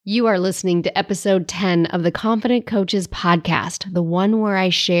You are listening to episode 10 of the Confident Coaches podcast, the one where I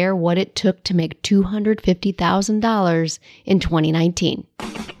share what it took to make $250,000 in 2019.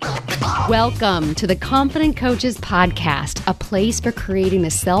 Welcome to the Confident Coaches podcast, a place for creating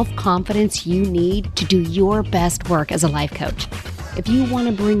the self-confidence you need to do your best work as a life coach. If you want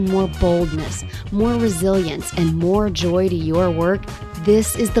to bring more boldness, more resilience, and more joy to your work,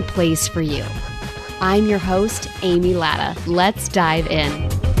 this is the place for you. I'm your host, Amy Latta. Let's dive in.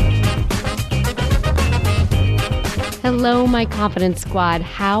 Hello, my Confidence Squad.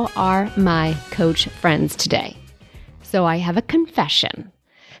 How are my coach friends today? So I have a confession.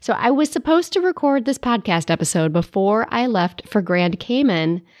 So I was supposed to record this podcast episode before I left for Grand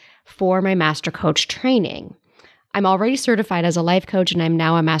Cayman for my Master Coach training. I'm already certified as a life coach, and I'm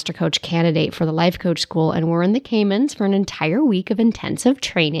now a Master Coach candidate for the Life Coach School, and we're in the Caymans for an entire week of intensive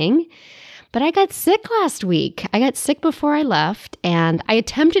training. But I got sick last week. I got sick before I left, and I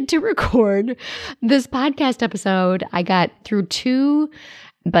attempted to record this podcast episode. I got through two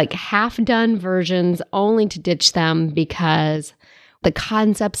half-done versions only to ditch them because the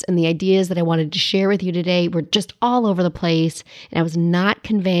concepts and the ideas that I wanted to share with you today were just all over the place, and I was not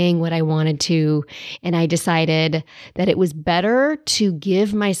conveying what I wanted to. And I decided that it was better to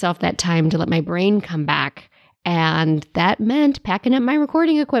give myself that time to let my brain come back. And that meant packing up my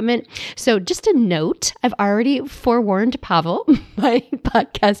recording equipment. So just a note, I've already forewarned Pavel, my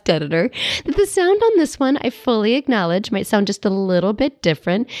podcast editor, that the sound on this one, I fully acknowledge, might sound just a little bit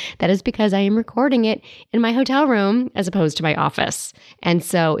different. That is because I am recording it in my hotel room as opposed to my office. And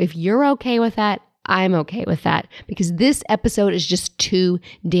so if you're okay with that, I'm okay with that because this episode is just too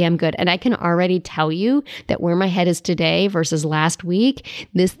damn good. And I can already tell you that where my head is today versus last week,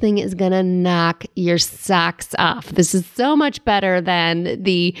 this thing is going to knock your socks off. This is so much better than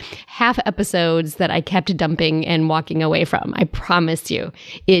the half episodes that I kept dumping and walking away from. I promise you,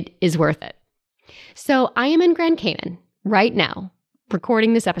 it is worth it. So I am in Grand Cayman right now,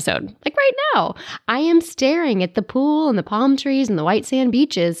 recording this episode, like right now. I am staring at the pool and the palm trees and the white sand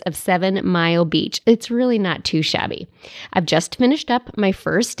beaches of 7 Mile Beach. It's really not too shabby. I've just finished up my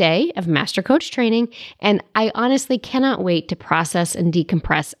first day of Master Coach training, and I honestly cannot wait to process and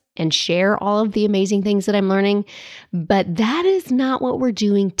decompress and share all of the amazing things that I'm learning. But that is not what we're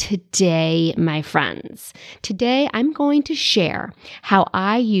doing today, my friends. Today, I'm going to share how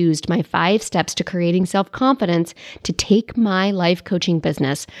I used my 5 steps to creating self-confidence to take my life coaching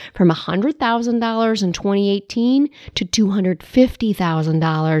business from $100,000 in 2018 to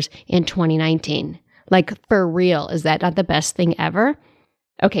 $250,000 in 2019. Like, for real, is that not the best thing ever?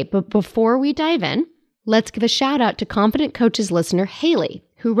 Okay, but before we dive in, let's give a shout out to Confident Coaches listener Haley,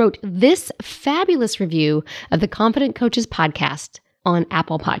 who wrote this fabulous review of the Confident Coaches podcast on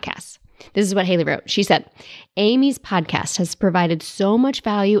Apple Podcasts. This is what Haley wrote. She said, Amy's podcast has provided so much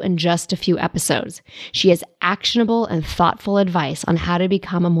value in just a few episodes. She has actionable and thoughtful advice on how to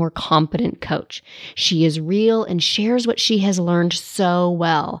become a more confident coach. She is real and shares what she has learned so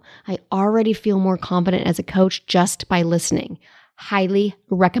well. I already feel more confident as a coach just by listening. Highly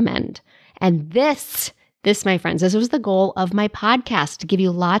recommend. And this, my friends, this was the goal of my podcast, to give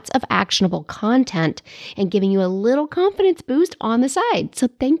you lots of actionable content and giving you a little confidence boost on the side. So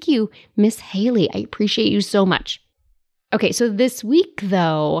thank you, Miss Haley. I appreciate you so much. Okay, so this week,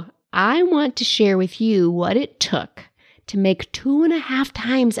 though, I want to share with you what it took to make 2.5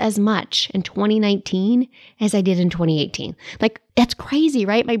 times as much in 2019 as I did in 2018. Like, that's crazy,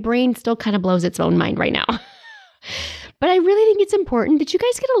 right? My brain still kind of blows its own mind right now. But I really think it's important that you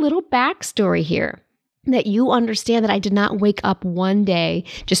guys get a little backstory here, that you understand that I did not wake up one day,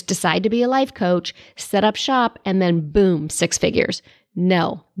 just decide to be a life coach, set up shop, and then boom, 6 figures.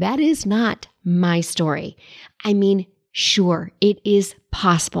 No, that is not my story. I mean, sure, it is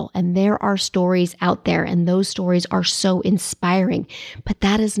possible, and there are stories out there, and those stories are so inspiring, but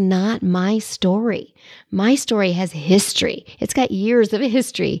that is not my story. My story has history. It's got years of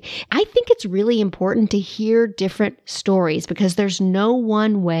history. I think it's really important to hear different stories because there's no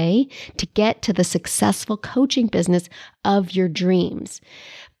one way to get to the successful coaching business of your dreams.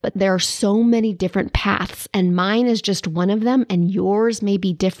 But there are so many different paths, and mine is just one of them, and yours may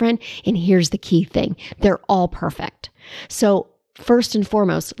be different. And here's the key thing. They're all perfect. So first and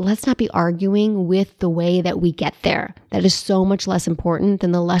foremost, let's not be arguing with the way that we get there. That is so much less important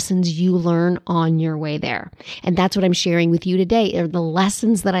than the lessons you learn on your way there. And that's what I'm sharing with you today, are the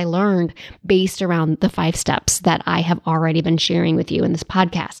lessons that I learned based around the 5 steps that I have already been sharing with you in this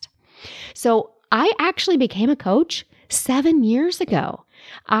podcast. So I actually became a coach 7 years ago.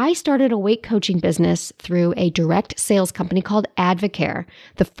 I started a weight coaching business through a direct sales company called Advocare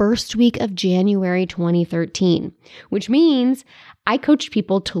the first week of January 2013, which means I coached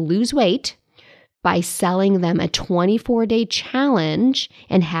people to lose weight by selling them a 24-day challenge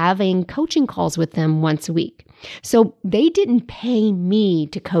and having coaching calls with them once a week. So they didn't pay me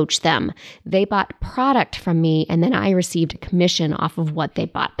to coach them. They bought product from me, and then I received a commission off of what they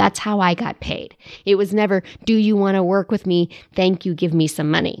bought. That's how I got paid. It was never, do you want to work with me? Thank you, give me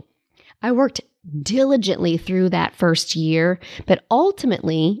some money. I worked diligently through that first year, but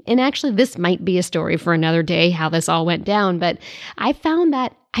ultimately, and actually this might be a story for another day, how this all went down, but I found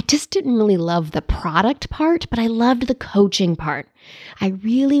that I just didn't really love the product part, but I loved the coaching part. I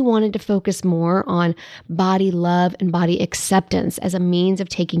really wanted to focus more on body love and body acceptance as a means of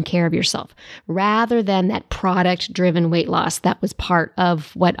taking care of yourself, rather than that product-driven weight loss that was part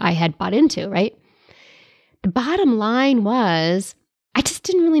of what I had bought into, right? The bottom line was, I just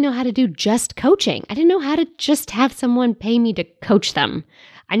didn't really know how to do just coaching. I didn't know how to just have someone pay me to coach them.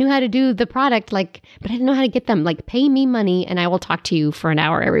 I knew how to do the product, but I didn't know how to get them, pay me money and I will talk to you for an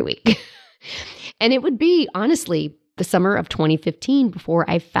hour every week. And it would be, honestly, the summer of 2015 before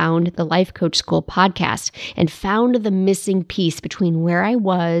I found the Life Coach School podcast and found the missing piece between where I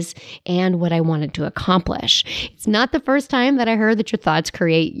was and what I wanted to accomplish. It's not the first time that I heard that your thoughts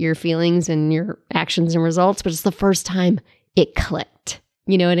create your feelings and your actions and results, but it's the first time it clicked.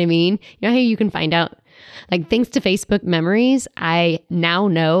 You know what I mean? You know how you can find out? Thanks to Facebook memories, I now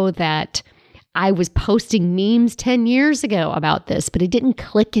know that I was posting memes 10 years ago about this, but it didn't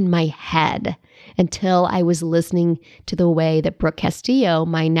click in my head until I was listening to the way that Brooke Castillo,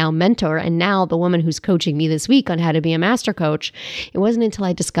 my now mentor, and now the woman who's coaching me this week on how to be a master coach, it wasn't until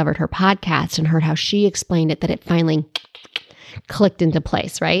I discovered her podcast and heard how she explained it that it finally clicked into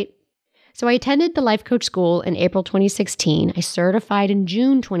place, right? So I attended the Life Coach School in April 2016. I certified in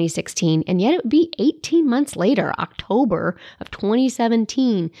June 2016, and yet it would be 18 months later, October of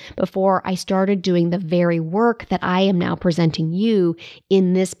 2017, before I started doing the very work that I am now presenting you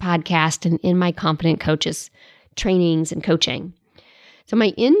in this podcast and in my Confident Coaches trainings and coaching. So my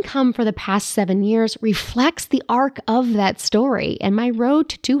income for the past 7 years reflects the arc of that story, and my road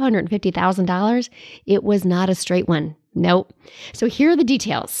to $250,000, it was not a straight one. Nope. So here are the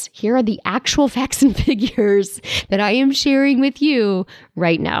details. Here are the actual facts and figures that I am sharing with you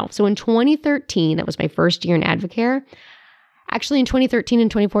right now. So in 2013, that was my first year in Advocare. Actually, in 2013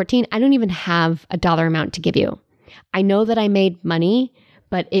 and 2014, I don't even have a dollar amount to give you. I know that I made money,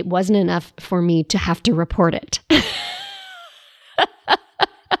 but it wasn't enough for me to have to report it.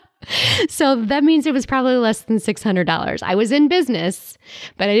 So that means it was probably less than $600. I was in business,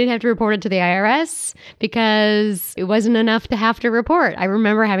 but I didn't have to report it to the IRS because it wasn't enough to have to report. I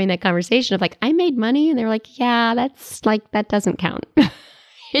remember having that conversation of I made money, and they were like, yeah, that doesn't count.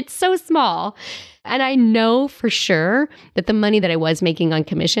 It's so small. And I know for sure that the money that I was making on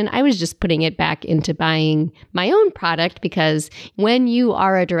commission, I was just putting it back into buying my own product, because when you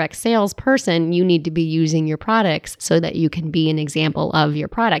are a direct salesperson, you need to be using your products so that you can be an example of your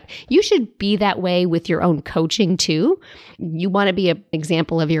product. You should be that way with your own coaching too. You want to be an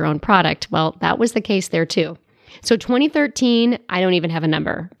example of your own product. Well, that was the case there too. So 2013, I don't even have a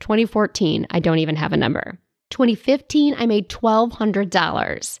number. 2014, I don't even have a number. 2015, I made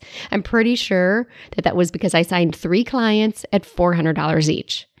 $1,200. I'm pretty sure that was because I signed 3 clients at $400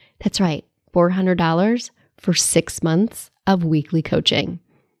 each. That's right, $400 for 6 months of weekly coaching.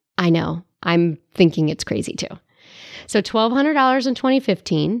 I know, I'm thinking it's crazy too. So $1,200 in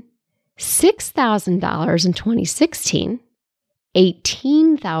 2015, $6,000 in 2016,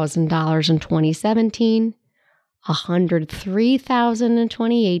 $18,000 in 2017, $103,000 in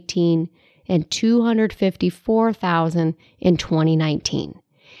 2018, and $254,000 in 2019.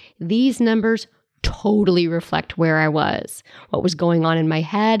 These numbers totally reflect where I was, what was going on in my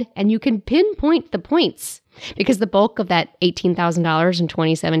head, and you can pinpoint the points, because the bulk of that $18,000 in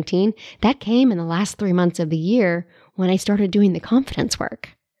 2017, that came in the last 3 months of the year when I started doing the confidence work.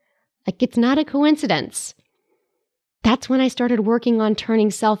 It's not a coincidence. That's when I started working on turning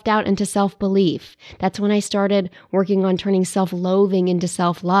self-doubt into self-belief. That's when I started working on turning self-loathing into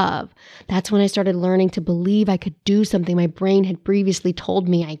self-love. That's when I started learning to believe I could do something my brain had previously told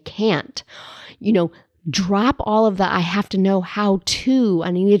me I can't. Drop all of the I have to know how to,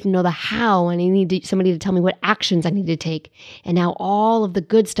 and I need to know the how, and I need somebody to tell me what actions I need to take. And now all of the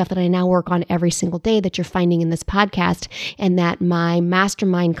good stuff that I now work on every single day that you're finding in this podcast, and that my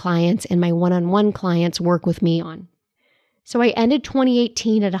mastermind clients and my one-on-one clients work with me on. So I ended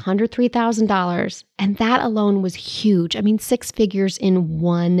 2018 at $103,000, and that alone was huge. 6 figures in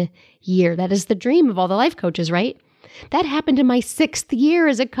 1 year. That is the dream of all the life coaches, right? That happened in my 6th year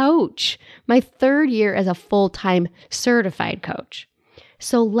as a coach, my 3rd year as a full-time certified coach.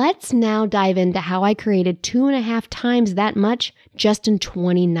 So let's now dive into how I created 2.5 times that much just in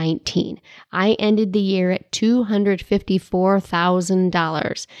 2019. I ended the year at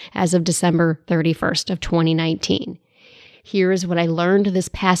 $254,000 as of December 31st of 2019. Here is what I learned this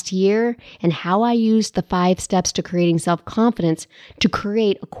past year and how I used the 5 steps to creating self-confidence to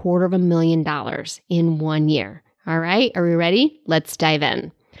create $250,000 in 1 year. All right, are we ready? Let's dive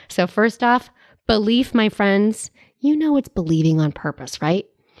in. So first off, belief, my friends. You know it's believing on purpose, right?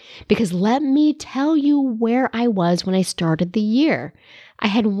 Because let me tell you where I was when I started the year. I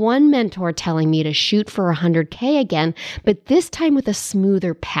had one mentor telling me to shoot for 100K again, but this time with a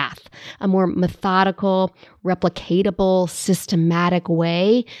smoother path, a more methodical, replicatable, systematic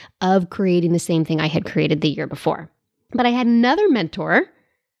way of creating the same thing I had created the year before. But I had another mentor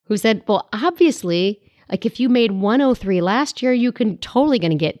who said, well, obviously, like if you made 103 last year, you can totally going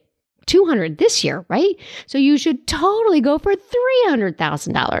to get 200 this year, right? So you should totally go for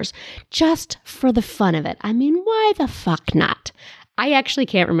 $300,000 just for the fun of it. I mean, why the fuck not? I actually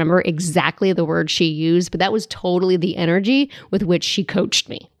can't remember exactly the word she used, but that was totally the energy with which she coached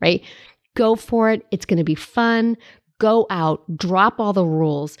me, right? Go for it. It's going to be fun. Go out, drop all the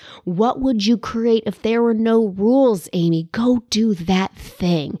rules. What would you create if there were no rules, Amy? Go do that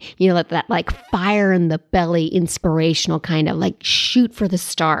thing. You know, that like fire in the belly, inspirational kind of like shoot for the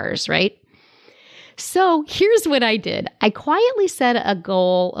stars, right? So here's what I did. I quietly set a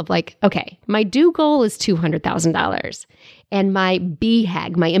goal of like, okay, my do goal is $200,000. And my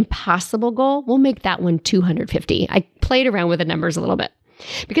BHAG, my impossible goal, we'll make that one $250,000. I played around with the numbers a little bit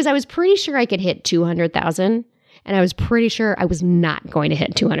because I was pretty sure I could hit $200,000. And I was pretty sure I was not going to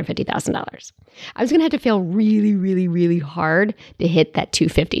hit $250,000. I was going to have to fail really, really, really hard to hit that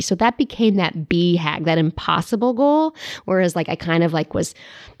 $250,000. So that became that BHAG, that impossible goal. Whereas like I kind of like was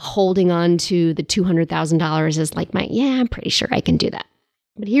holding on to the $200,000 as like I'm pretty sure I can do that.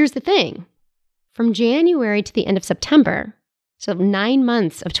 But here's the thing. From January to the end of September, so 9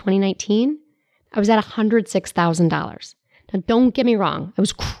 months of 2019, I was at $106,000. Now, don't get me wrong. I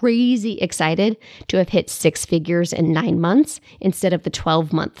was crazy excited to have hit 6 figures in 9 months instead of the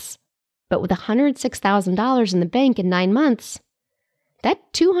 12 months. But with $106,000 in the bank in 9 months,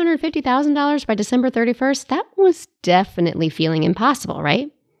 that $250,000 by December 31st, that was definitely feeling impossible, right?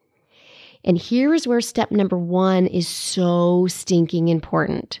 And here is where step number 1 is so stinking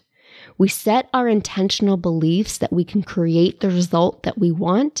important. We set our intentional beliefs that we can create the result that we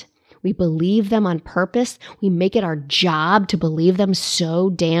want. We believe them on purpose. We make it our job to believe them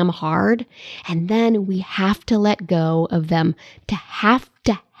so damn hard. And then we have to let go of them to have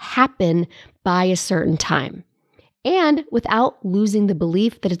to happen by a certain time. And without losing the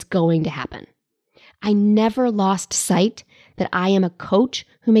belief that it's going to happen. I never lost sight that I am a coach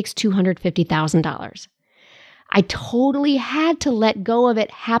who makes $250,000. I totally had to let go of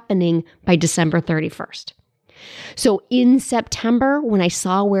it happening by December 31st. So in September, when I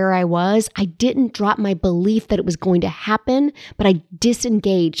saw where I was, I didn't drop my belief that it was going to happen, but I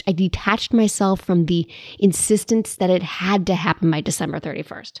disengaged. I detached myself from the insistence that it had to happen by December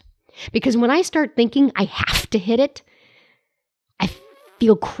 31st. Because when I start thinking I have to hit it, I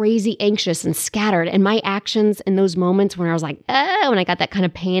feel crazy anxious and scattered. And my actions in those moments when I was like, when I got that kind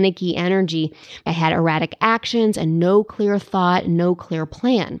of panicky energy, I had erratic actions and no clear thought, no clear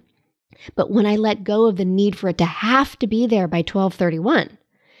plan. But when I let go of the need for it to have to be there by 12/31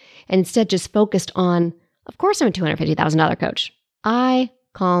 and instead just focused on, of course I'm a $250,000 coach, I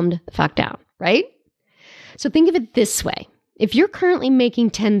calmed the fuck down, right? So think of it this way. If you're currently making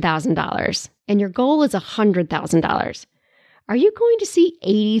 $10,000 and your goal is $100,000, are you going to see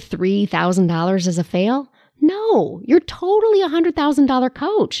 $83,000 as a fail? No, you're totally a $100,000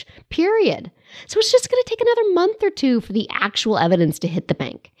 coach, period. So it's just going to take another month or 2 for the actual evidence to hit the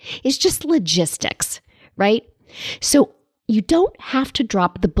bank. It's just logistics, right? So you don't have to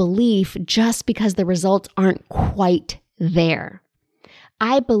drop the belief just because the results aren't quite there.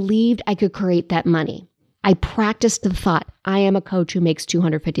 I believed I could create that money. I practiced the thought, I am a coach who makes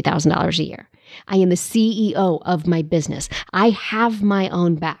 $250,000 a year. I am the CEO of my business. I have my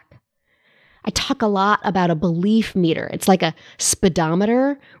own back. I talk a lot about a belief meter. It's like a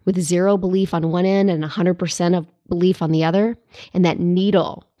speedometer with 0 belief on one end and 100% of belief on the other. And that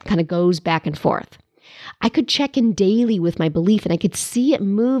needle kind of goes back and forth. I could check in daily with my belief and I could see it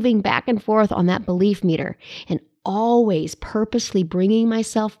moving back and forth on that belief meter and always purposely bringing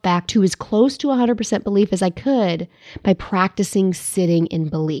myself back to as close to 100% belief as I could by practicing sitting in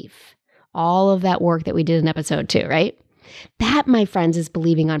belief. All of that work that we did in episode 2, right? That, my friends, is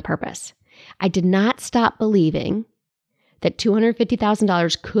believing on purpose. I did not stop believing that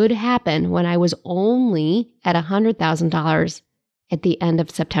 $250,000 could happen when I was only at $100,000 at the end of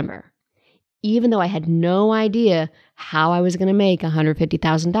September, even though I had no idea how I was going to make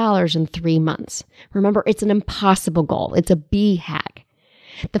 $150,000 in 3 months. Remember, it's an impossible goal. It's a BHAG.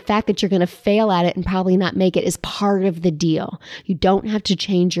 The fact that you're going to fail at it and probably not make it is part of the deal. You don't have to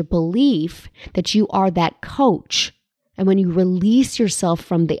change your belief that you are that coach. And when you release yourself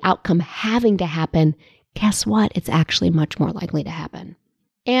from the outcome having to happen, guess what? It's actually much more likely to happen.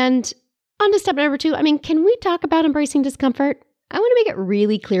 And on to step number 2. Can we talk about embracing discomfort? I want to make it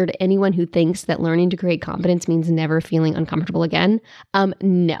really clear to anyone who thinks that learning to create confidence means never feeling uncomfortable again.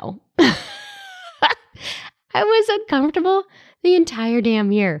 No. I was uncomfortable the entire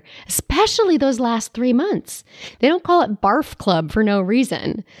damn year, especially those last 3 months. They don't call it Barf Club for no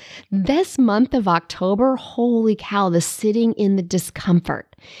reason. This month of October, holy cow, the sitting in the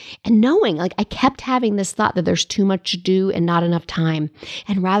discomfort and knowing, I kept having this thought that there's too much to do and not enough time.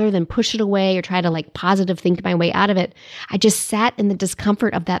 And rather than push it away or try to positive think my way out of it, I just sat in the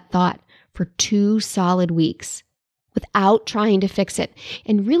discomfort of that thought for 2 solid weeks without trying to fix it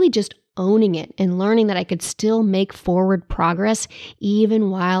and really just owning it and learning that I could still make forward progress even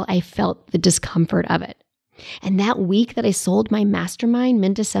while I felt the discomfort of it. And that week that I sold my mastermind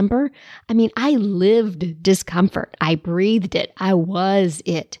mid-December, I lived discomfort. I breathed it. I was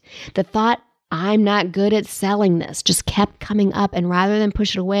it. The thought, I'm not good at selling this, just kept coming up. And rather than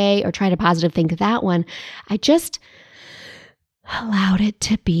push it away or try to positive think that one, I just allowed it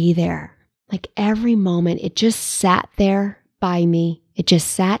to be there. Every moment, it just sat there by me. It just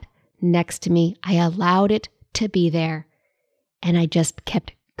sat next to me. I allowed it to be there and I just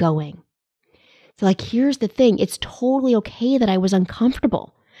kept going. So here's the thing. It's totally okay that I was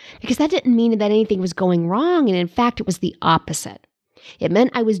uncomfortable because that didn't mean that anything was going wrong. And in fact, it was the opposite. It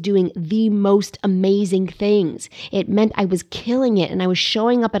meant I was doing the most amazing things. It meant I was killing it and I was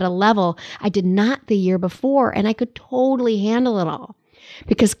showing up at a level I did not the year before and I could totally handle it all.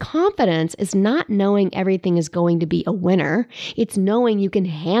 Because confidence is not knowing everything is going to be a winner. It's knowing you can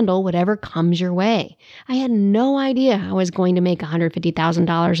handle whatever comes your way. I had no idea I was going to make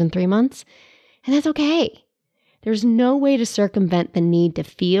 $150,000 in 3 months, and that's okay. There's no way to circumvent the need to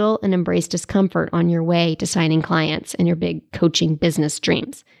feel and embrace discomfort on your way to signing clients and your big coaching business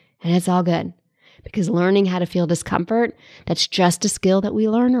dreams. And it's all good because learning how to feel discomfort, that's just a skill that we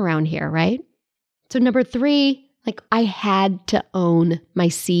learn around here, right? So number 3, I had to own my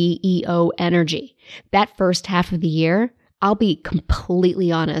CEO energy. That first half of the year, I'll be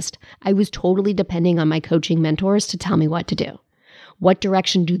completely honest, I was totally depending on my coaching mentors to tell me what to do. What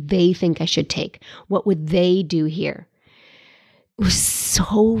direction do they think I should take? What would they do here? It was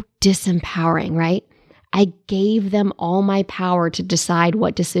so disempowering, right? I gave them all my power to decide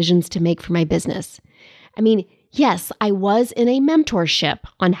what decisions to make for my business. Yes, I was in a mentorship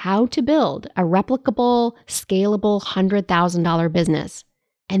on how to build a replicable, scalable $100,000 business.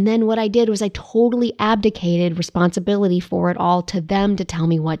 And then what I did was I totally abdicated responsibility for it all to them to tell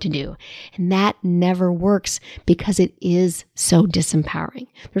me what to do. And that never works because it is so disempowering.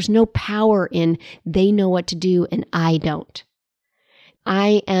 There's no power in they know what to do and I don't.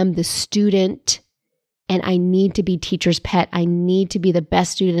 I am the student and I need to be teacher's pet. I need to be the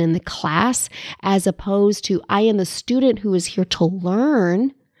best student in the class, as opposed to I am the student who is here to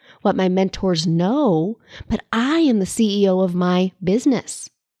learn what my mentors know, but I am the CEO of my business.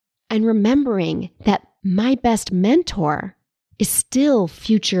 And remembering that my best mentor is still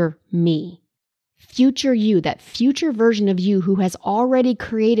future me. Future you, that future version of you who has already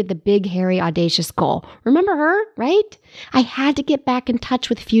created the big, hairy, audacious goal. Remember her, right? I had to get back in touch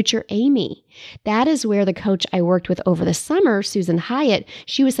with future Amy. That is where the coach I worked with over the summer, Susan Hyatt,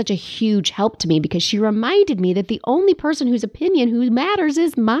 she was such a huge help to me because she reminded me that the only person whose opinion who matters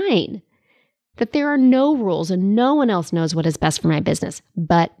is mine. That there are no rules and no one else knows what is best for my business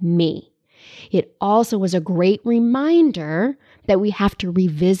but me. It also was a great reminder that we have to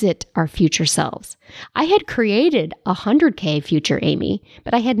revisit our future selves. I had created a 100K future Amy,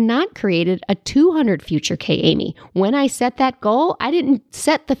 but I had not created a 200 future K Amy. When I set that goal, I didn't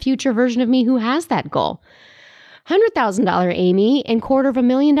set the future version of me who has that goal. $100,000 Amy and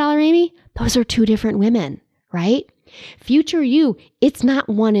 $250,000 Amy, those are 2 different women, right? Future you, it's not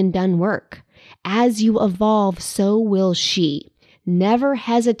one and done work. As you evolve, so will she. Never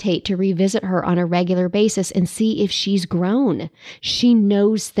hesitate to revisit her on a regular basis and see if she's grown. She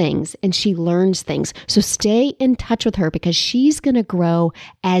knows things and she learns things. So stay in touch with her because she's going to grow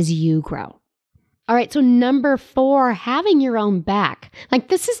as you grow. All right, so number 4, having your own back.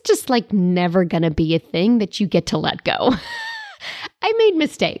 This is just never going to be a thing that you get to let go. I made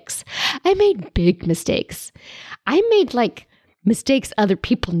mistakes. I made big mistakes. I made like mistakes other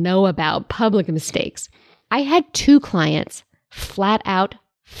people know about, public mistakes. I had 2 clients flat out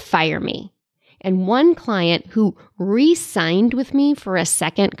fire me, and 1 client who re-signed with me for a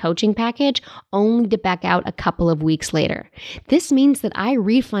second coaching package only to back out a couple of weeks later. This means that I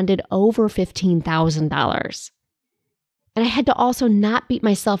refunded over $15,000. And I had to also not beat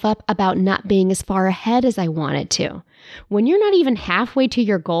myself up about not being as far ahead as I wanted to. When you're not even halfway to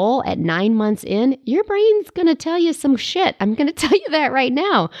your goal at 9 months in, your brain's going to tell you some shit. I'm going to tell you that right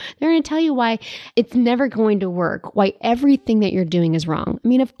now. They're going to tell you why it's never going to work, why everything that you're doing is wrong. I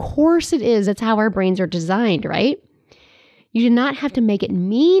mean, of course it is. That's how our brains are designed, right? You do not have to make it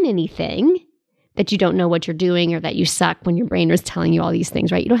mean anything that you don't know what you're doing or that you suck when your brain is telling you all these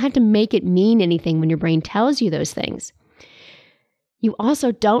things, right? You don't have to make it mean anything when your brain tells you those things. You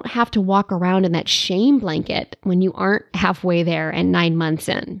also don't have to walk around in that shame blanket when you aren't halfway there and 9 months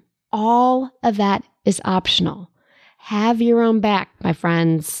in. All of that is optional. Have your own back, my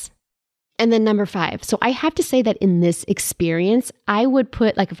friends. And then number 5. So I have to say that in this experience, I would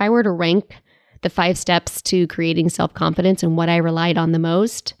put, like if I were to rank the 5 steps to creating self-confidence and what I relied on the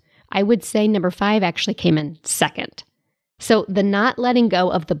most, I would say number 5 actually came in second. So the not letting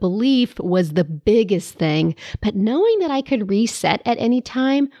go of the belief was the biggest thing, but knowing that I could reset at any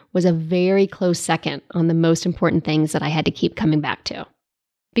time was a very close second on the most important things that I had to keep coming back to.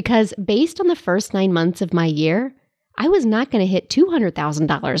 Because based on the first 9 months of my year, I was not going to hit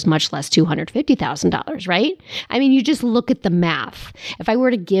 $200,000, much less $250,000, right? I mean, you just look at the math. If I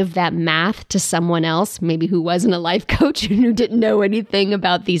were to give that math to someone else, maybe who wasn't a life coach and who didn't know anything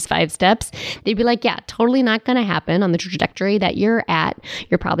about these 5 steps, they'd be like, yeah, totally not going to happen on the trajectory that you're at.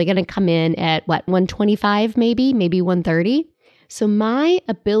 You're probably going to come in at 125 maybe 130. So my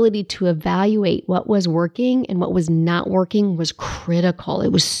ability to evaluate what was working and what was not working was critical.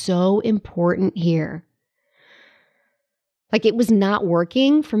 It was so important here. Like it was not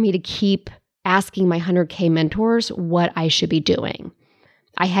working for me to keep asking my 100K mentors what I should be doing.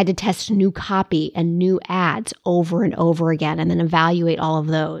 I had to test new copy and new ads over and over again and then evaluate all of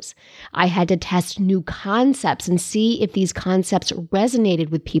those. I had to test new concepts and see if these concepts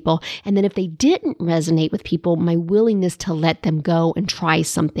resonated with people. And then if they didn't resonate with people, my willingness to let them go and try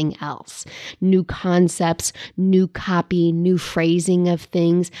something else. New concepts, new copy, new phrasing of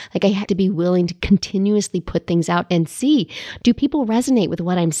things. Like I had to be willing to continuously put things out and see, do people resonate with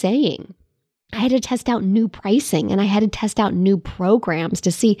what I'm saying? I had to test out new pricing and I had to test out new programs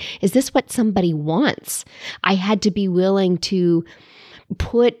to see, is this what somebody wants? I had to be willing to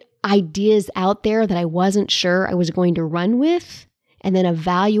put ideas out there that I wasn't sure I was going to run with and then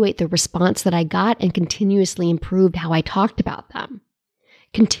evaluate the response that I got and continuously improved how I talked about them.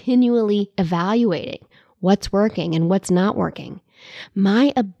 Continually evaluating what's working and what's not working.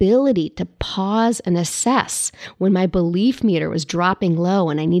 My ability to pause and assess when my belief meter was dropping low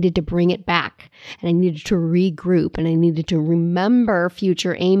and I needed to bring it back and I needed to regroup and I needed to remember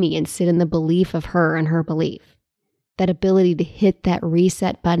future Amy and sit in the belief of her and her belief. That ability to hit that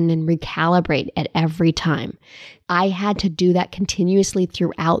reset button and recalibrate at every time. I had to do that continuously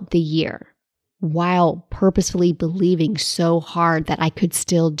throughout the year, while purposefully believing so hard that I could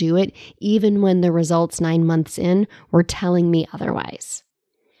still do it, even when the results 9 months in were telling me otherwise.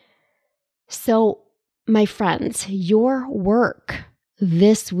 So, my friends, your work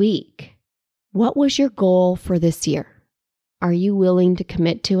this week, what was your goal for this year? Are you willing to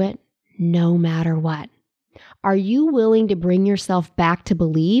commit to it no matter what? Are you willing to bring yourself back to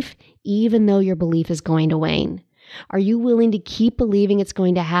belief, even though your belief is going to wane? Are you willing to keep believing it's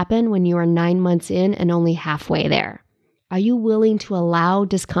going to happen when you are 9 months in and only halfway there? Are you willing to allow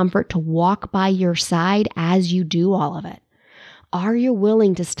discomfort to walk by your side as you do all of it? Are you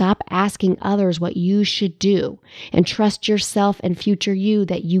willing to stop asking others what you should do and trust yourself and future you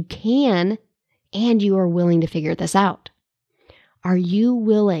that you can and you are willing to figure this out? Are you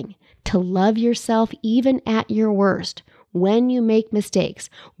willing to love yourself even at your worst, when you make mistakes,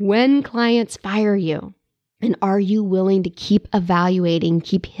 when clients fire you? And are you willing to keep evaluating,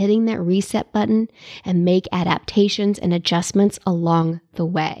 keep hitting that reset button and make adaptations and adjustments along the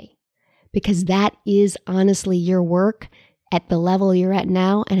way? Because that is honestly your work at the level you're at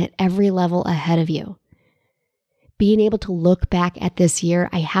now and at every level ahead of you. Being able to look back at this year,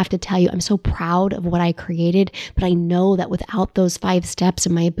 I have to tell you, I'm so proud of what I created, but I know that without those 5 steps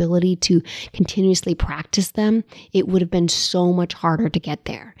and my ability to continuously practice them, it would have been so much harder to get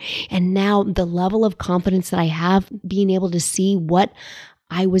there. And now the level of confidence that I have, being able to see what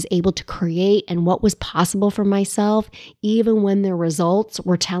I was able to create and what was possible for myself, even when the results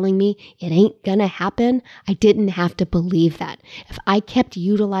were telling me it ain't gonna happen, I didn't have to believe that. If I kept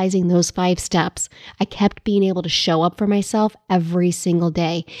utilizing those 5 steps, I kept being able to show up for myself every single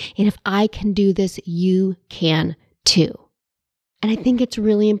day. And if I can do this, you can too. And I think it's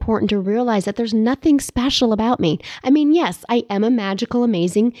really important to realize that there's nothing special about me. I mean, yes, I am a magical,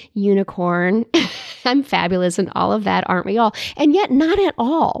 amazing unicorn. I'm fabulous and all of that, aren't we all? And yet not at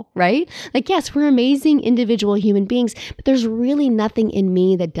all, right? Like, yes, we're amazing individual human beings, but there's really nothing in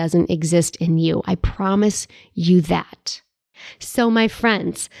me that doesn't exist in you. I promise you that. So my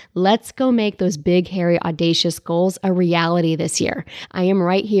friends, let's go make those big, hairy, audacious goals a reality this year. I am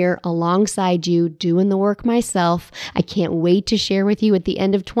right here alongside you doing the work myself. I can't wait to share with you at the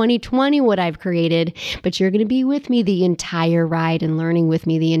end of 2020 what I've created, but you're going to be with me the entire ride and learning with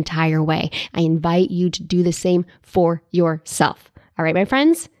me the entire way. I invite you to do the same for yourself. All right, my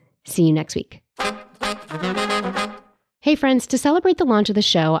friends, see you next week. Hey friends, to celebrate the launch of the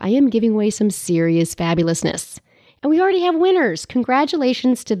show, I am giving away some serious fabulousness. And we already have winners.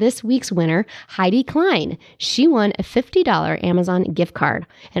 Congratulations to this week's winner, Heidi Klein. She won a $50 Amazon gift card.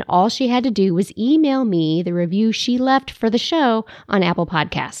 And all she had to do was email me the review she left for the show on Apple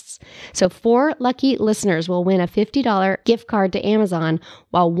Podcasts. So 4 lucky listeners will win a $50 gift card to Amazon,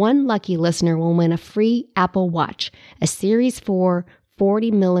 while 1 lucky listener will win a free Apple Watch, a Series 4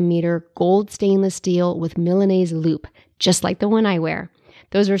 40mm gold stainless steel with Milanese loop, just like the one I wear.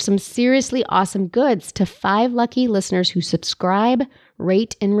 Those are some seriously awesome goods to 5 lucky listeners who subscribe,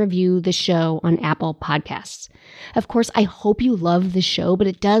 rate, and review the show on Apple Podcasts. Of course, I hope you love the show, but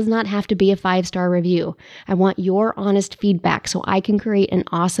it does not have to be a 5-star review. I want your honest feedback so I can create an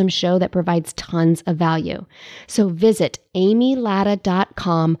awesome show that provides tons of value. So visit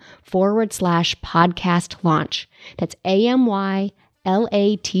amylatta.com/podcast launch. That's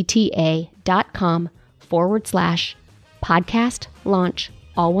amylatta.com/podcast launch.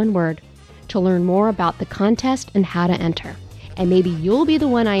 All one word, to learn more about the contest and how to enter. And maybe you'll be the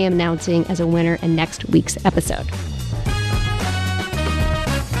one I am announcing as a winner in next week's episode.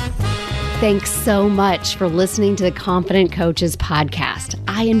 Thanks so much for listening to the Confident Coaches podcast.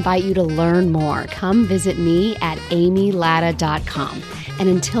 I invite you to learn more. Come visit me at amylatta.com. And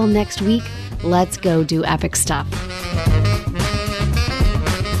until next week, let's go do epic stuff.